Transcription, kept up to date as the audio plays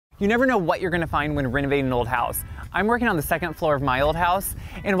You never know what you're gonna find when renovating an old house. I'm working on the second floor of my old house,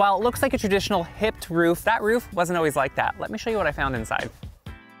 and while it looks like a traditional hipped roof, that roof wasn't always like that. Let me show you what I found inside.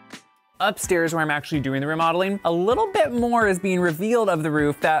 Upstairs, where I'm actually doing the remodeling, a little bit more is being revealed of the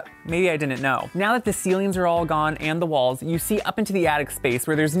roof that maybe I didn't know. Now that the ceilings are all gone and the walls, you see up into the attic space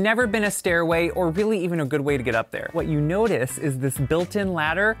where there's never been a stairway or really even a good way to get up there. What you notice is this built-in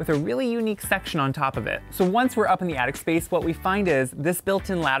ladder with a really unique section on top of it. So once we're up in the attic space, what we find is this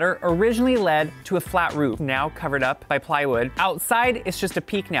built-in ladder originally led to a flat roof, now covered up by plywood. Outside, it's just a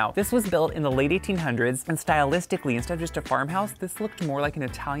peak now. This was built in the late 1800s, and stylistically, instead of just a farmhouse, this looked more like an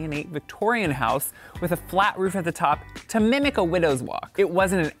Italianate Victorian house with a flat roof at the top to mimic a widow's walk. It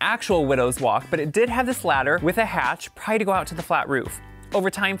wasn't an actual widow's walk, but it did have this ladder with a hatch probably to go out to the flat roof. Over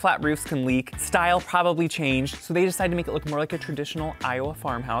time, flat roofs can leak. Style probably changed, so they decided to make it look more like a traditional Iowa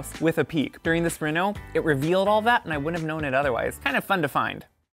farmhouse with a peak. During this reno, it revealed all that, and I wouldn't have known it otherwise. Kind of fun to find.